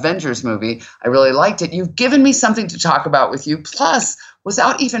the Avengers movie. I really liked it." You've given me something to talk about with you. Plus,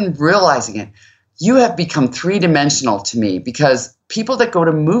 without even realizing it, you have become 3-dimensional to me, because people that go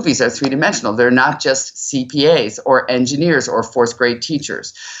to movies are 3-dimensional. They're not just CPAs or engineers or 4th grade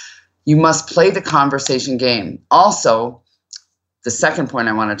teachers. You must play the conversation game. Also, the second point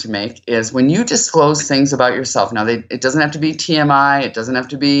I wanted to make is when you disclose things about yourself, now it doesn't have to be TMI, it doesn't have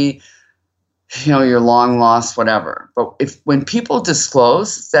to be, your long lost whatever. But when people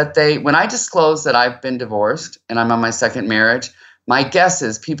disclose when I disclose that I've been divorced and I'm on my second marriage, my guess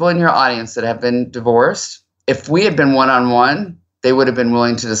is people in your audience that have been divorced, if we had been one-on-one, they would have been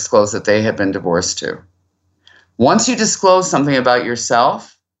willing to disclose that they had been divorced too. Once you disclose something about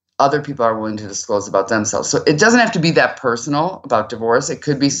yourself, other people are willing to disclose about themselves. So it doesn't have to be that personal about divorce. It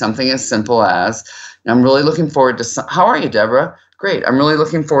could be something as simple as, "I'm really looking forward to, how are you, Debra? Great. I'm really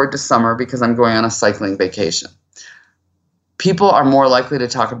looking forward to summer because I'm going on a cycling vacation." People are more likely to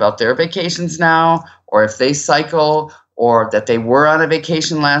talk about their vacations now, or if they cycle, or that they were on a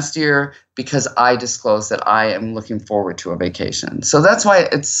vacation last year, because I disclosed that I am looking forward to a vacation. So that's why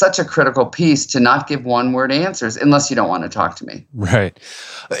it's such a critical piece to not give one-word answers unless you don't want to talk to me. Right.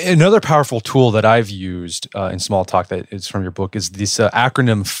 Another powerful tool that I've used in small talk that is from your book is this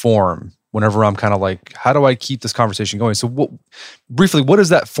acronym FORM. Whenever I'm kind of like, how do I keep this conversation going? So briefly, what does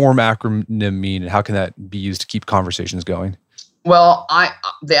that FORM acronym mean, and how can that be used to keep conversations going? Well,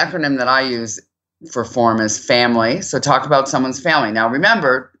 the acronym that I use for FORM is family. So talk about someone's family. Now,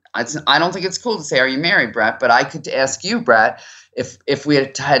 remember, I don't think it's cool to say, "Are you married, Brett?" But I could ask you, Brett, if we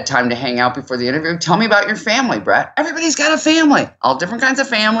had time to hang out before the interview, "Tell me about your family, Brett." Everybody's got a family, all different kinds of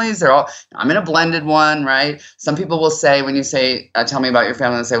families. I'm in a blended one, right? Some people will say, when you say, "Tell me about your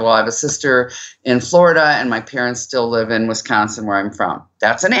family," they say, "Well, I have a sister in Florida and my parents still live in Wisconsin where I'm from."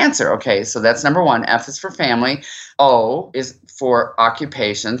 That's an answer. Okay, so that's number one. F is for family. O is for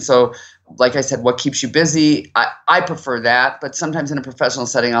occupation. So like I said, what keeps you busy? I prefer that, but sometimes in a professional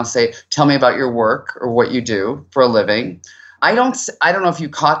setting, I'll say, "Tell me about your work or what you do for a living." I don't know if you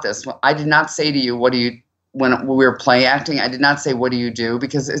caught this. I did not say to you, when we were play acting, I did not say, "What do you do?"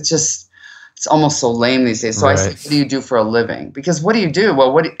 Because it's almost so lame these days. So right. I said, "What do you do for a living?" Because what do you do?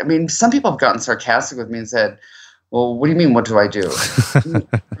 Well, some people have gotten sarcastic with me and said, "Well, what do you mean, what do I do?"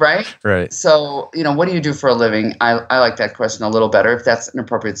 Right? Right. So, what do you do for a living? I like that question a little better if that's an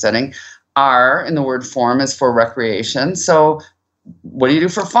appropriate setting. R in the word FORM is for recreation. So what do you do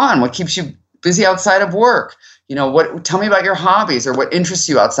for fun? What keeps you busy outside of work? Tell me about your hobbies or what interests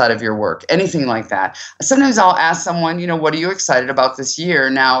you outside of your work, anything like that. Sometimes I'll ask someone, what are you excited about this year?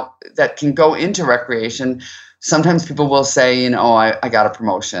 Now that can go into recreation. sometimes people will say, I got a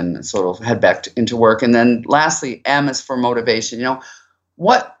promotion, so it'll head back into work. And then lastly, M is for motivation.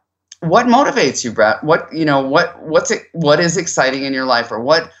 What motivates you, Brett? What is exciting in your life, or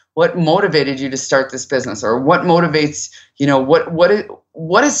what motivated you to start this business, or what motivates,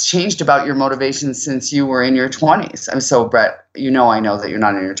 what has changed about your motivation since you were in your 20s? So Brett, I know that you're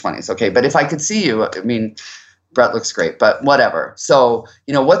not in your 20s. Okay. But if I could see you, Brett looks great, but whatever. So,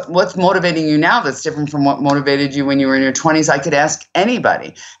 what's motivating you now that's different from what motivated you when you were in your 20s? I could ask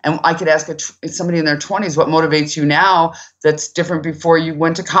anybody. And I could ask somebody in their 20s, what motivates you now that's different before you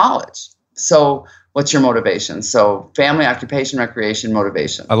went to college? So what's your motivation? So family, occupation, recreation,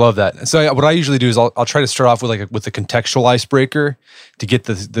 motivation. I love that. So what I usually do is I'll try to start off with a contextual icebreaker to get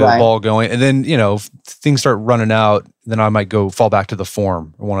the right ball going. And then, if things start running out, then I might fall back to the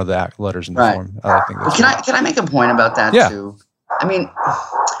form, or one of the letters in the right form. I think that's Can I make a point about that too? Yeah.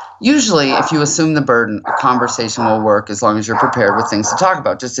 Usually if you assume the burden, a conversation will work as long as you're prepared with things to talk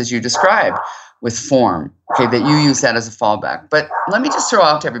about, just as you described with form, okay, that you use that as a fallback. But let me just throw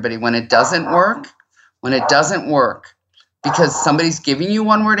out to everybody, when it doesn't work, because somebody's giving you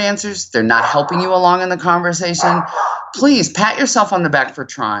one-word answers, they're not helping you along in the conversation, please pat yourself on the back for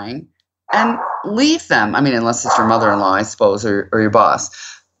trying and leave them. Unless it's your mother-in-law, I suppose, or your boss.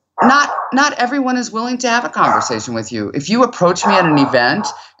 Not everyone is willing to have a conversation with you. If you approach me at an event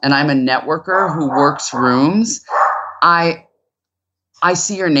and I'm a networker who works rooms, I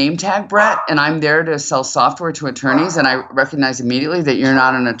see your name tag, Brett, and I'm there to sell software to attorneys, and I recognize immediately that you're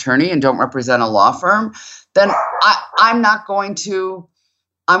not an attorney and don't represent a law firm, then I'm not going to,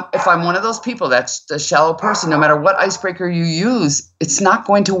 if I'm one of those people that's the shallow person, no matter what icebreaker you use, it's not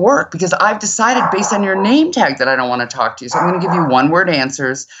going to work, because I've decided based on your name tag that I don't want to talk to you. So I'm going to give you one-word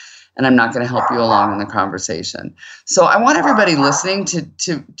answers, and I'm not going to help you along in the conversation. So I want everybody listening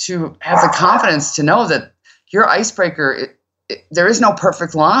to have the confidence to know that your icebreaker, there is no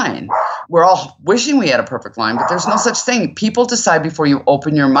perfect line. We're all wishing we had a perfect line, but there's no such thing. People decide before you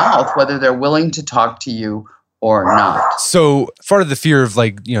open your mouth whether they're willing to talk to you or not. So part of the fear of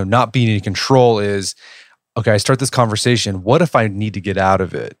not being in control is, okay, I start this conversation. What if I need to get out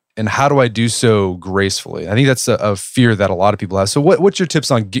of it? And how do I do so gracefully? I think that's a fear that a lot of people have. So what's your tips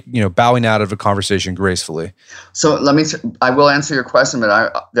on bowing out of a conversation gracefully? So I will answer your question,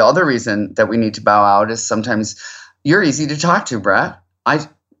 but the other reason that we need to bow out is sometimes you're easy to talk to, Brett.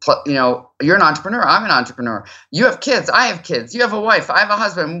 You're an entrepreneur. I'm an entrepreneur. You have kids. I have kids. You have a wife. I have a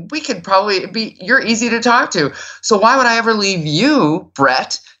husband. We could probably you're easy to talk to. So why would I ever leave you,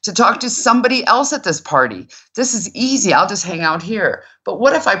 Brett, to talk to somebody else at this party? This is easy. I'll just hang out here. But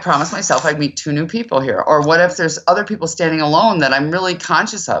what if I promise myself I'd meet 2 new people here? Or what if there's other people standing alone that I'm really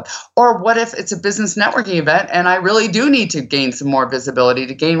conscious of? Or what if it's a business networking event and I really do need to gain some more visibility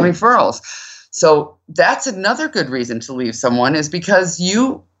to gain referrals? So that's another good reason to leave someone, is because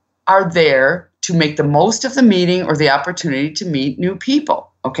you are there to make the most of the meeting or the opportunity to meet new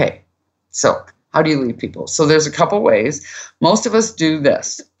people. Okay, so how do you leave people? So there's a couple ways. Most of us do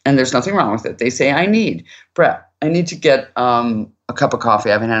this, and there's nothing wrong with it. They say, Brett, I need to get a cup of coffee.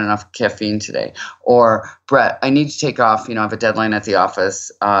 I haven't had enough caffeine today. Or, Brett, I need to take off. I have a deadline at the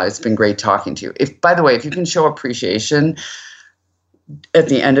office. It's been great talking to you. By the way, if you can show appreciation at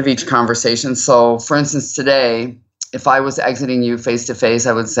the end of each conversation. So for instance, today, if I was exiting you face to face,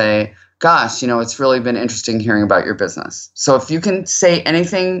 I would say, gosh, it's really been interesting hearing about your business. So if you can say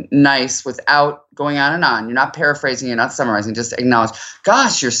anything nice without going on and on, you're not paraphrasing, you're not summarizing, just acknowledge,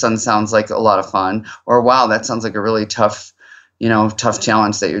 gosh, your son sounds like a lot of fun, or wow, that sounds like a really tough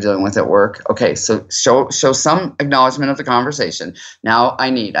challenge that you're dealing with at work. Okay, so show some acknowledgement of the conversation. Now I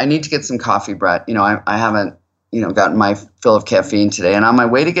need to get some coffee, Brett. I haven't gotten my fill of caffeine today, and on my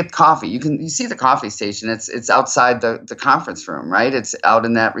way to get coffee, you see the coffee station. It's outside the conference room, right? It's out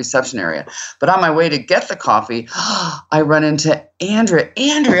in that reception area. But on my way to get the coffee, I run into Andrea.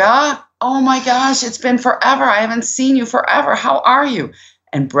 Andrea, oh my gosh, it's been forever. I haven't seen you forever. How are you?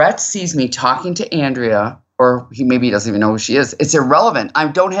 And Brett sees me talking to Andrea, or maybe he doesn't even know who she is. It's irrelevant. I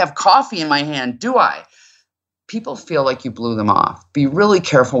don't have coffee in my hand, do I? People feel like you blew them off. Be really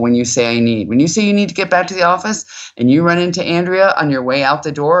careful when you say I need. When you say you need to get back to the office and you run into Andrea on your way out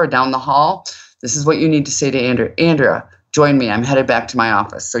the door or down the hall, this is what you need to say to Andrea. Andrea, join me. I'm headed back to my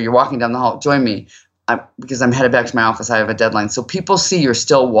office. So you're walking down the hall. Join me because I'm headed back to my office. I have a deadline. So people see you're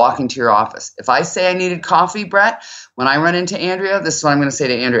still walking to your office. If I say I needed coffee, Brett, when I run into Andrea, this is what I'm going to say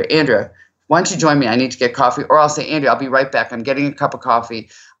to Andrea. Andrea, why don't you join me? I need to get coffee. Or I'll say, Andrea, I'll be right back. I'm getting a cup of coffee.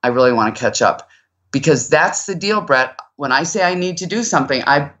 I really want to catch up. Because that's the deal, Brett. When I say I need to do something,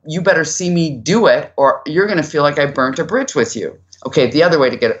 you better see me do it, or you're going to feel like I burnt a bridge with you. Okay, the other way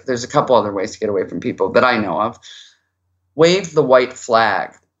to there's a couple other ways to get away from people that I know of. Wave the white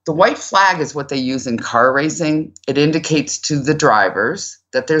flag. The white flag is what they use in car racing. It indicates to the drivers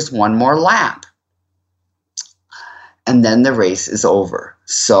that there's one more lap. And then the race is over.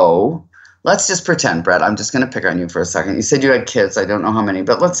 So let's just pretend, Brett, I'm just going to pick on you for a second. You said you had kids. I don't know how many,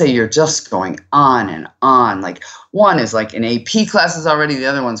 but let's say you're just going on and on. Like one is like in AP classes already. The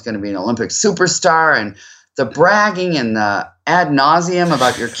other one's going to be an Olympic superstar, and the bragging and the ad nauseum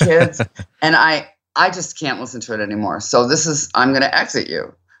about your kids. And I just can't listen to it anymore. So I'm going to exit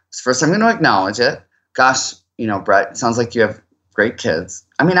you. First, I'm going to acknowledge it. Gosh, Brett, it sounds like you have great kids.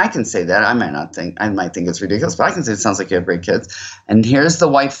 I mean, I can say that. I might think it's ridiculous, but I can say it sounds like you have great kids. And here's the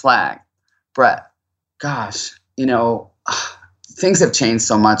white flag. Brett, gosh, things have changed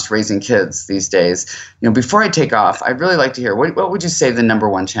so much raising kids these days. Before I take off, I'd really like to hear, what would you say the number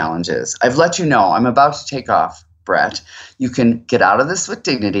one challenge is? I've let you know I'm about to take off, Brett. You can get out of this with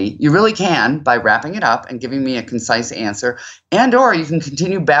dignity. You really can by wrapping it up and giving me a concise answer, or you can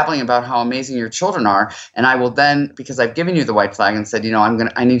continue babbling about how amazing your children are. And I will then, because I've given you the white flag and said,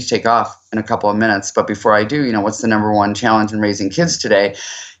 I need to take off in a couple of minutes. But before I do, what's the number one challenge in raising kids today?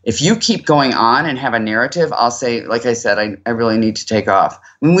 If you keep going on and have a narrative, I'll say, like I said, I really need to take off.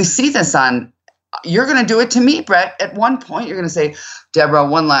 When we see this you're going to do it to me, Brett. At one point, you're going to say, Debra,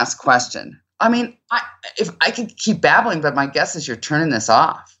 one last question. I mean, if I could keep babbling, but my guess is you're turning this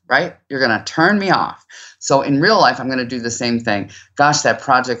off, right? You're going to turn me off. So in real life, I'm going to do the same thing. Gosh, that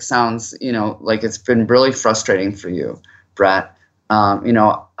project sounds, like it's been really frustrating for you, Brett.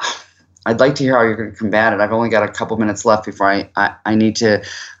 I'd like to hear how you're going to combat it. I've only got a couple minutes left before I need to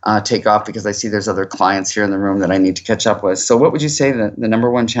take off because I see there's other clients here in the room that I need to catch up with. So what would you say the number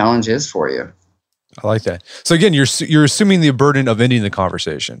one challenge is for you? I like that. So again, you're assuming the burden of ending the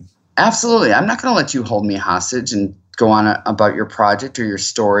conversation. Absolutely. I'm not going to let you hold me hostage and go on about your project or your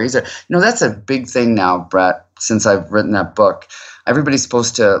stories. That's a big thing now, Brett, since I've written that book. Everybody's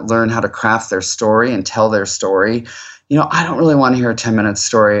supposed to learn how to craft their story and tell their story. I don't really want to hear a 10-minute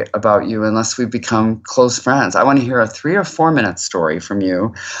story about you unless we become close friends. I want to hear a 3 or 4 minute story from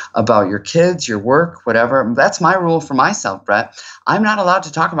you about your kids, your work, whatever. That's my rule for myself, Brett. I'm not allowed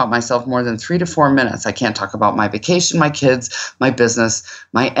to talk about myself more than 3 to 4 minutes. I can't talk about my vacation, my kids, my business,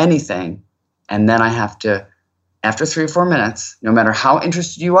 my anything. And then I have to, after 3 or 4 minutes, no matter how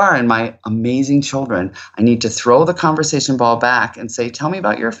interested you are in my amazing children, I need to throw the conversation ball back and say, tell me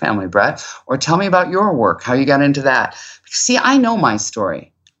about your family, Brett, or tell me about your work, how you got into that. See, I know my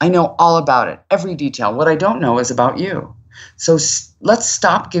story. I know all about it, every detail. What I don't know is about you. So let's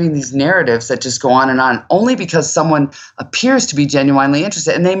stop giving these narratives that just go on only because someone appears to be genuinely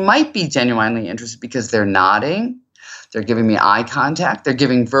interested. And they might be genuinely interested because they're nodding. They're giving me eye contact. They're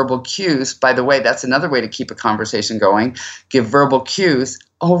giving verbal cues. By the way, that's another way to keep a conversation going. Give verbal cues.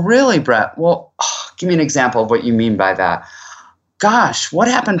 Oh, really, Brett? Well, give me an example of what you mean by that. Gosh, what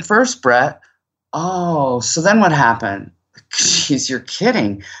happened first, Brett? Oh, so then what happened? Geez, you're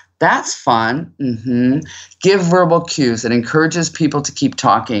kidding. That's fun. Mm-hmm. Give verbal cues. It encourages people to keep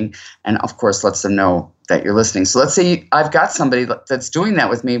talking and, of course, lets them know that you're listening. So let's say I've got somebody that's doing that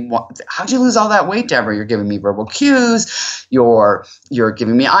with me. How'd you lose all that weight, Debra? You're giving me verbal cues. You're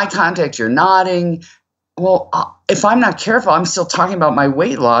giving me eye contact. You're nodding. Well, if I'm not careful, I'm still talking about my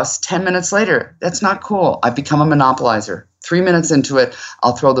weight loss 10 minutes later. That's not cool. I've become a monopolizer. 3 minutes into it,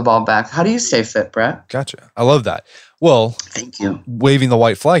 I'll throw the ball back. How do you stay fit, Brett? Gotcha. I love that. Well, thank you. Waving the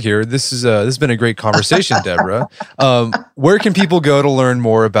white flag here. This has been a great conversation, Debra. Where can people go to learn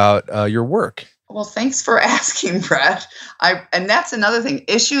more about your work? Well, thanks for asking, Brett. And that's another thing.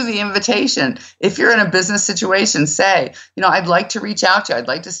 Issue the invitation. If you're in a business situation, say, I'd like to reach out to you. I'd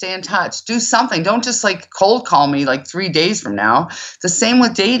like to stay in touch. Do something. Don't just cold call me 3 days from now. The same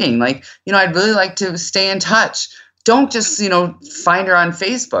with dating. I'd really like to stay in touch. Don't just, find her on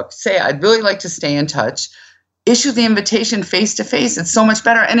Facebook. Say, I'd really like to stay in touch. Issue the invitation face to face. It's so much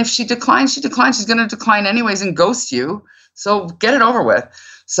better. And if she declines, she's going to decline anyways and ghost you. So get it over with.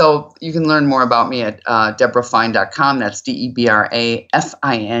 So you can learn more about me at debrafine.com. That's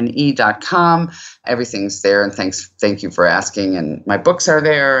DebraFine.com. Everything's there. And thank you for asking. And my books are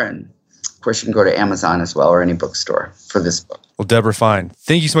there. And of course, you can go to Amazon as well or any bookstore for this book. Well, Debra Fine,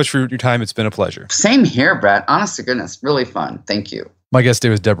 thank you so much for your time. It's been a pleasure. Same here, Brett. Honest to goodness, really fun. Thank you. My guest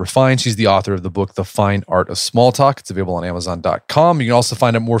today was Debra Fine. She's the author of the book, The Fine Art of Smalltalk. It's available on Amazon.com. You can also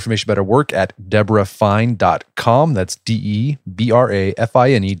find out more information about her work at debrafine.com. That's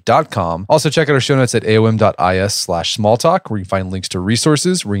DebraFine.com. Also, check out our show notes at aom.is/smalltalk, where you can find links to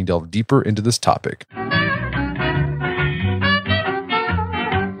resources where you can delve deeper into this topic.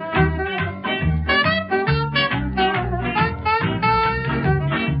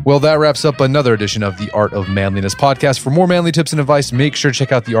 Well, that wraps up another edition of the Art of Manliness podcast. For more manly tips and advice, make sure to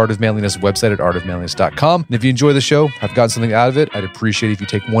check out the Art of Manliness website at artofmanliness.com. And if you enjoy the show, have gotten something out of it, I'd appreciate if you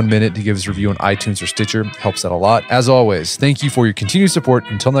take 1 minute to give us a review on iTunes or Stitcher. It helps out a lot. As always, thank you for your continued support.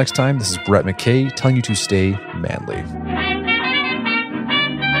 Until next time, this is Brett McKay telling you to stay manly.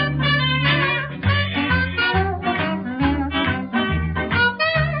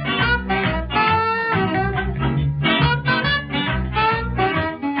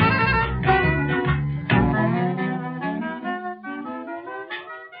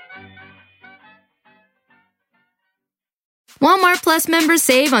 Walmart Plus members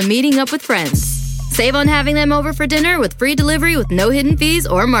save on meeting up with friends. Save on having them over for dinner with free delivery with no hidden fees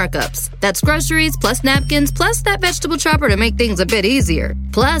or markups. That's groceries, plus napkins, plus that vegetable chopper to make things a bit easier.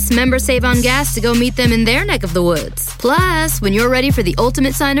 Plus, members save on gas to go meet them in their neck of the woods. Plus, when you're ready for the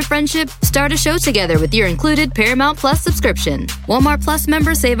ultimate sign of friendship, start a show together with your included Paramount Plus subscription. Walmart Plus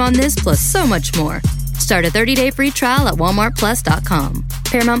members save on this plus so much more. Start a 30-day free trial at walmartplus.com.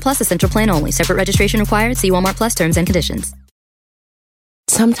 Paramount Plus Essential Plan only. Separate registration required. See Walmart Plus terms and conditions.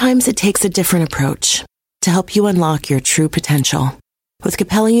 Sometimes it takes a different approach to help you unlock your true potential. With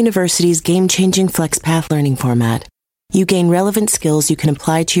Capella University's game-changing FlexPath learning format, you gain relevant skills you can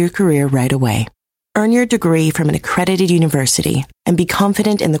apply to your career right away. Earn your degree from an accredited university and be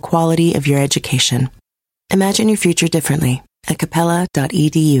confident in the quality of your education. Imagine your future differently at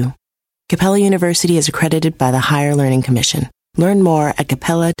capella.edu. Capella University is accredited by the Higher Learning Commission. Learn more at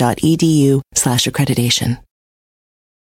capella.edu/accreditation.